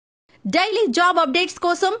Daily job updates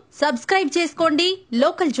కోసం subscribe చేసుకోండి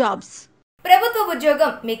local jobs. ప్రభుత్వ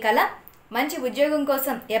ఉద్యోగం మీ కల. మంచి ఉద్యోగం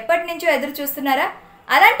కోసం ఎప్పటి నుంచో ఎదురు చూస్తున్నారా?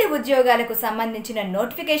 అలాంటి ఉద్యోగాలకు సంబంధించిన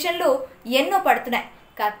నోటిఫికేషన్లు ఎన్నో పడుతున్నాయి.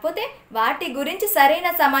 కాకపోతే వాటి గురించి సరైన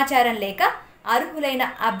సమాచారం లేక అర్హులైన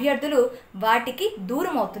అభ్యర్థులు వాటికి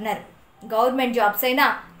దూరం అవుతున్నారు. గవర్నమెంట్ జాబ్స్ అయినా,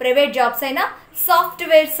 ప్రైవేట్ జాబ్స్ అయినా,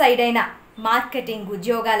 సాఫ్ట్వేర్ సైడ్ అయినా, మార్కెటింగ్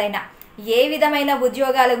ఉద్యోగాలైనా, ఏ విధమైన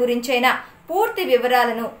ఉద్యోగాల గురించైనా పూర్తి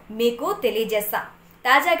వివరాలను మీకు తెలియజేస్తా.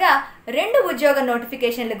 తాజాగా 2 ఉద్యోగ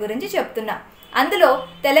నోటిఫికేషన్ల గురించి చెప్తున్నా. అందులో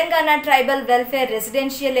Telangana tribal welfare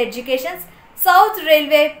residential educations, south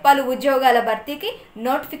railway పలు ఉద్యోగాల భర్తీకి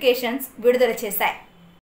నోటిఫికేషన్స్ విడుదల చేశాయి.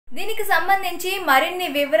 దీనికి సంబంధించి మరిన్ని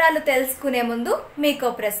వివరాలు తెలుసుకునే ముందు మీకో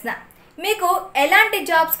ప్రశ్న. మీకు ఎలాంటి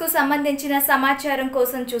జాబ్స్ కు సంబంధించిన సమాచారం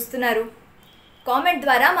కోసం చూస్తున్నారు? కామెంట్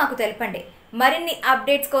ద్వారా మాకు తెలపండి. మరిన్ని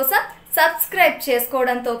అప్డేట్స్ కోసం సబ్స్క్రైబ్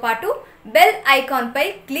చేసుకోవడంతో పాటు బెల్ ఐకాన్ పై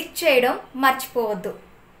క్లిక్ చేయడం మర్చిపోవద్దు.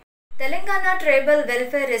 Telangana tribal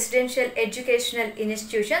welfare residential educational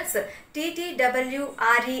institutions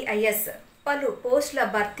TTWREIS పలు పోస్టుల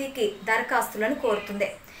భర్తీకి దరఖాస్తులను కోరుతుంది.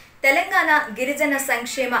 తెలంగాణ గిరిజన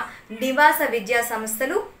సంక్షేమ నివాస విద్యా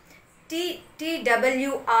సంస్థలు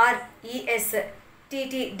TTWRES,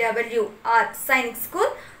 TTWR Sainik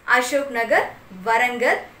school, Ashok Nagar,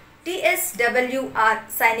 Warangal, TSWR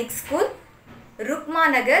Sainik school, Rukma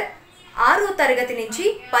Nagar 6వ తరగతి నుంచి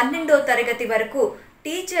 12వ తరగతి వరకు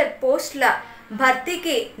టీచర్ పోస్టుల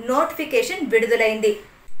భర్తీకి నోటిఫికేషన్ విడుదలైంది.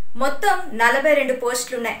 మొత్తం 42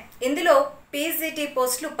 పోస్టులున్నాయి. ఇందులో పీజీటీ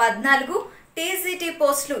పోస్టులు 14, టీజీటీ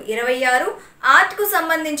పోస్టులు 26, ఆర్ట్కు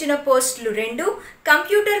సంబంధించిన పోస్టులు 2,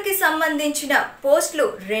 కంప్యూటర్కి సంబంధించిన పోస్టులు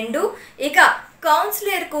 2, ఇక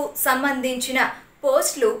కౌన్సిలర్కు సంబంధించిన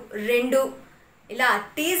పోస్టులు 2. ఇలా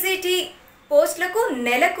టీజీటీ పోస్టులకు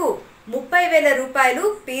నెలకు 30,000 రూపాయలు,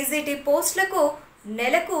 పీజీటీ పోస్టులకు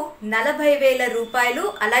నెలకు 40,000 రూపాయలు,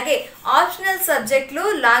 అలాగే ఆప్షనల్ సబ్జెక్టులు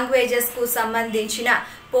లాంగ్వేజెస్కు సంబంధించిన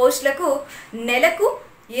పోస్టులకు నెలకు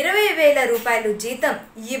 20,000 రూపాయలు జీతం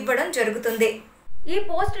ఇవ్వడం జరుగుతుంది. ఈ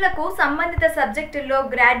పోస్టులకు సంబంధిత సబ్జెక్టుల్లో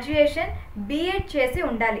గ్రాడ్యుయేషన్, బీఎడ్ చేసి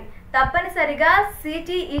ఉండాలి. తప్పనిసరిగా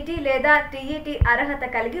సిటీఈటీ లేదా టీఈటీ అర్హత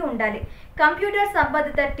కలిగి ఉండాలి. కంప్యూటర్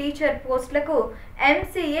సంబంధిత టీచర్ పోస్టులకు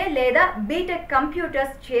ఎంసీఏ లేదా బీటెక్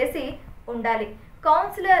కంప్యూటర్స్ చేసి ఉండాలి.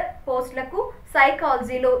 కౌన్సిలర్ పోస్టులకు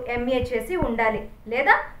సైకాలజీలో ఎంఏ చేసి ఉండాలి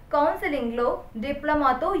లేదా కౌన్సిలింగ్లో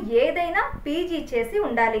డిప్లొమాతో ఏదైనా పీజీ చేసి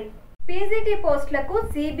ఉండాలి. పీజీటీ పోస్టులకు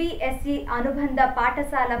సిబిఎస్ఈ అనుబంధ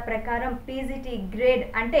పాఠశాల ప్రకారం పీజీటీ గ్రేడ్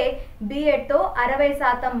అంటే బీఎడ్తో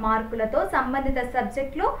 60% మార్కులతో సంబంధిత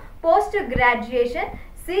సబ్జెక్టులో పోస్ట్ గ్రాడ్యుయేషన్,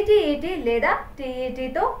 సిటీఈటీ లేదా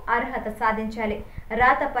టీఈటీతో అర్హత సాధించాలి.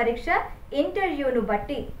 రాత పరీక్ష, ఇంటర్వ్యూను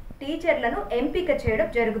బట్టి టీచర్లను ఎంపిక చేయడం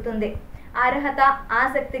జరుగుతుంది. అర్హత,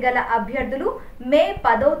 ఆసక్తి గల అభ్యర్థులు మే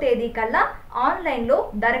 10వ తేదీ కల్లా ఆన్లైన్లో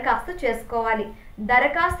దరఖాస్తు చేసుకోవాలి.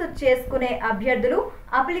 దరఖాస్తు చేసుకునే అభ్యర్థులు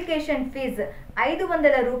అప్లికేషన్ ఫీజు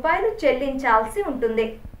 500 రూపాయలు చెల్లించాల్సి ఉంటుంది.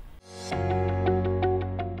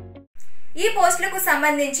 ఈ పోస్టులకు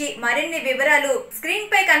సంబంధించి మరిన్ని వివరాలు స్క్రీన్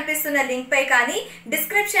పై కనిపిస్తున్న లింక్ పై కానీ,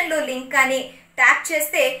 డిస్క్రిప్షన్ లో లింక్ కానీ ట్యాప్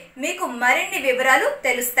చేస్తే మీకు మరిన్ని వివరాలు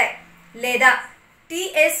తెలుస్తాయి. లేదా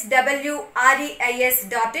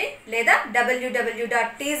tswreis.in లేదా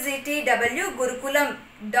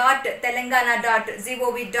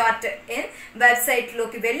www.ttwgurukulam.telangana.gov.in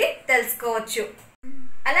వెబ్సైట్లోకి వెళ్ళి తెలుసుకోవచ్చు.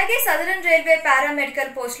 అలాగే సదరన్ రైల్వే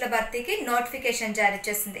పారామెడికల్ పోస్టుల భర్తీకి నోటిఫికేషన్ జారీ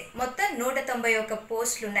చేసింది. మొత్తం 191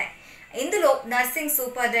 పోస్టులు ఉన్నాయి. ఇందులో nursing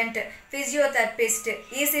superintendent, physiotherapist,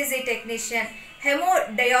 ECG technician,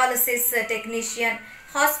 haemodialysis technician,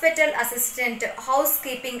 hospital assistant, house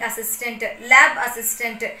keeping assistant, lab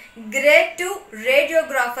assistant, grade 2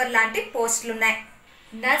 radiographer లాంటి పోస్టులున్నాయి.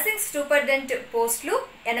 నర్సింగ్ సూపరింటెండెంట్ పోస్టులు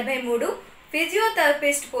 83,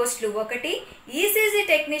 ఫిజియోథెరపిస్ట్ పోస్టులు 1, ఈసీజీ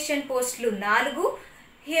టెక్నీషియన్ పోస్టులు 4,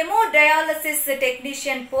 హెమోడయాలసిస్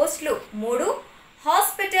టెక్నీషియన్ పోస్టులు 3,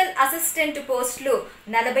 హాస్పిటల్ అసిస్టెంట్ పోస్టులు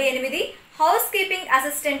 48, హౌస్ కీపింగ్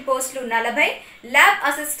అసిస్టెంట్ పోస్టులు 40, ల్యాబ్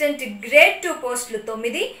అసిస్టెంట్ గ్రేడ్ 2 పోస్టులు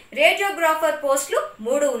 9, radiographer పోస్టులు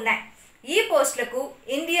 3 ఉన్నాయి. ఈ పోస్టులకు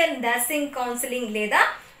ఇండియన్ నర్సింగ్ కౌన్సిలింగ్ లేదా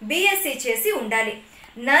బీఎస్సీ చేసి ఉండాలి.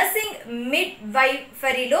 నర్సింగ్ మిడ్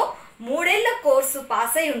వైఫరీలో 3 ఏళ్ల కోర్సు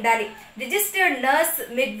పాస్ అయి ఉండాలి. రిజిస్టర్డ్ నర్స్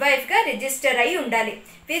మిడ్ వైఫ్ గా రిజిస్టర్ అయి ఉండాలి.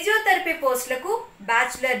 ఫిజియోథెరపీ పోస్టులకు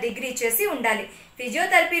బ్యాచిలర్ డిగ్రీ చేసి ఉండాలి.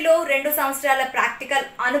 ఫిజియోథెరపీలో 2 సంవత్సరాల ప్రాక్టికల్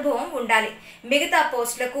అనుభవం ఉండాలి. మిగతా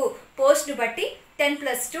పోస్టులకు పోస్టును బట్టి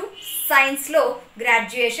 10+2 సైన్స్లో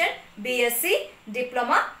గ్రాడ్యుయేషన్, బీఎస్సీ,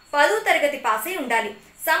 డిప్లొమా, 10వ తరగతి పాస్ అయి ఉండాలి.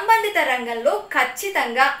 సంబంధిత రంగంలో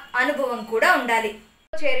ఖచ్చితంగా అనుభవం కూడా ఉండాలి.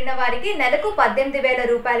 చేరిన వారికి నెలకు 18,000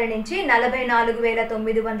 రూపాయల నుంచి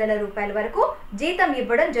 44,900 రూపాయల వరకు జీతం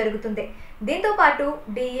ఇవ్వడం జరుగుతుంది. దీంతో పాటు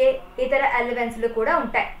డిఏ ఇతర అలవెన్స్లు కూడా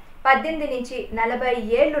ఉంటాయి. 18 నుంచి 40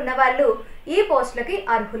 ఏళ్లు ఉన్న వాళ్ళు ఈ పోస్టులకి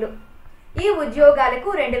అర్హులు. ఈ ఉద్యోగాలకు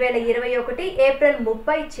 2021 ఏప్రిల్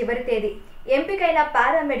 30 చివరి తేదీ. ఎంపికైన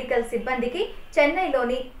పారామెడికల్ సిబ్బందికి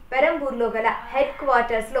చెన్నైలోని పెరంబూర్లో గల హెడ్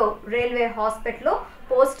క్వార్టర్స్లో రైల్వే హాస్పిటల్లో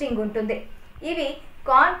పోస్టింగ్ ఉంటుంది. ఇవి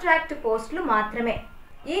కాంట్రాక్ట్ పోస్టులు మాత్రమే.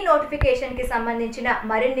 ఈ నోటిఫికేషన్కి సంబంధించిన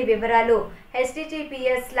మరిన్ని వివరాలు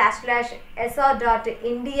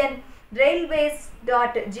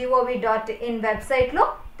https://sr.indianrailways.gov.in వెబ్సైట్లో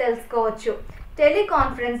తెలుసుకోవచ్చు.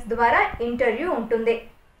 టెలికాన్ఫరెన్స్ ద్వారా ఇంటర్వ్యూ ఉంటుంది.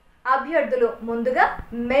 అభ్యర్థులు ముందుగా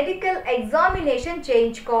మెడికల్ ఎగ్జామినేషన్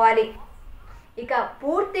చేయించుకోవాలి. ఇక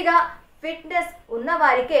పూర్తిగా ఫిట్నెస్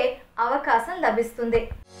ఉన్నవారికే అవకాశం లభిస్తుంది.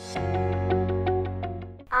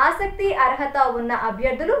 ఆసక్తి అర్హత ఉన్న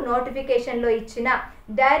అభ్యర్థులు నోటిఫికేషన్లో ఇచ్చిన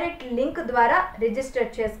డైరెక్ట్ లింక్ ద్వారా రిజిస్టర్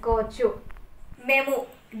చేసుకోవచ్చు. మేము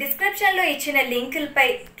డిస్క్రిప్షన్లో ఇచ్చిన లింకులపై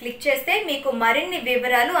క్లిక్ చేస్తే మీకు మరిన్ని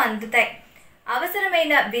వివరాలు అందుతాయి.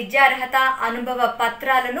 అవసరమైన విద్యార్హత, అనుభవ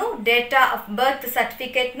పత్రాలను, డేటా ఆఫ్ బర్త్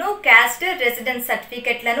సర్టిఫికేట్ను, క్యాస్ట్, రెసిడెన్స్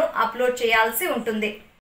సర్టిఫికేట్లను అప్లోడ్ చేయాల్సి ఉంటుంది.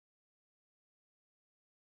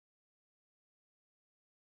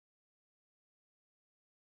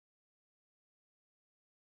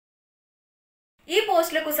 ఈ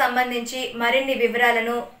పోస్టులకు సంబంధించి మరిన్ని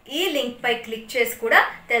వివరాలను ఈ లింక్ పై క్లిక్ చేసి కూడా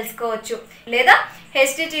తెలుసుకోవచ్చు. లేదా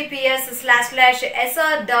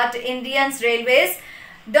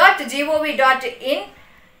https://sr.indianrailways.gov.in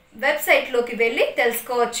వెబ్సైట్లోకి వెళ్ళి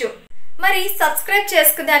తెలుసుకోవచ్చు. మరి సబ్స్క్రైబ్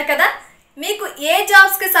చేసుకున్నారు కదా? మీకు ఏ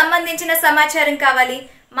జాబ్స్కి సంబంధించిన సమాచారం కావాలి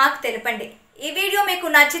మాకు తెలపండి. ఈ వీడియో మీకు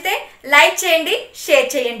నచ్చితే లైక్ చేయండి, షేర్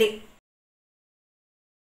చేయండి.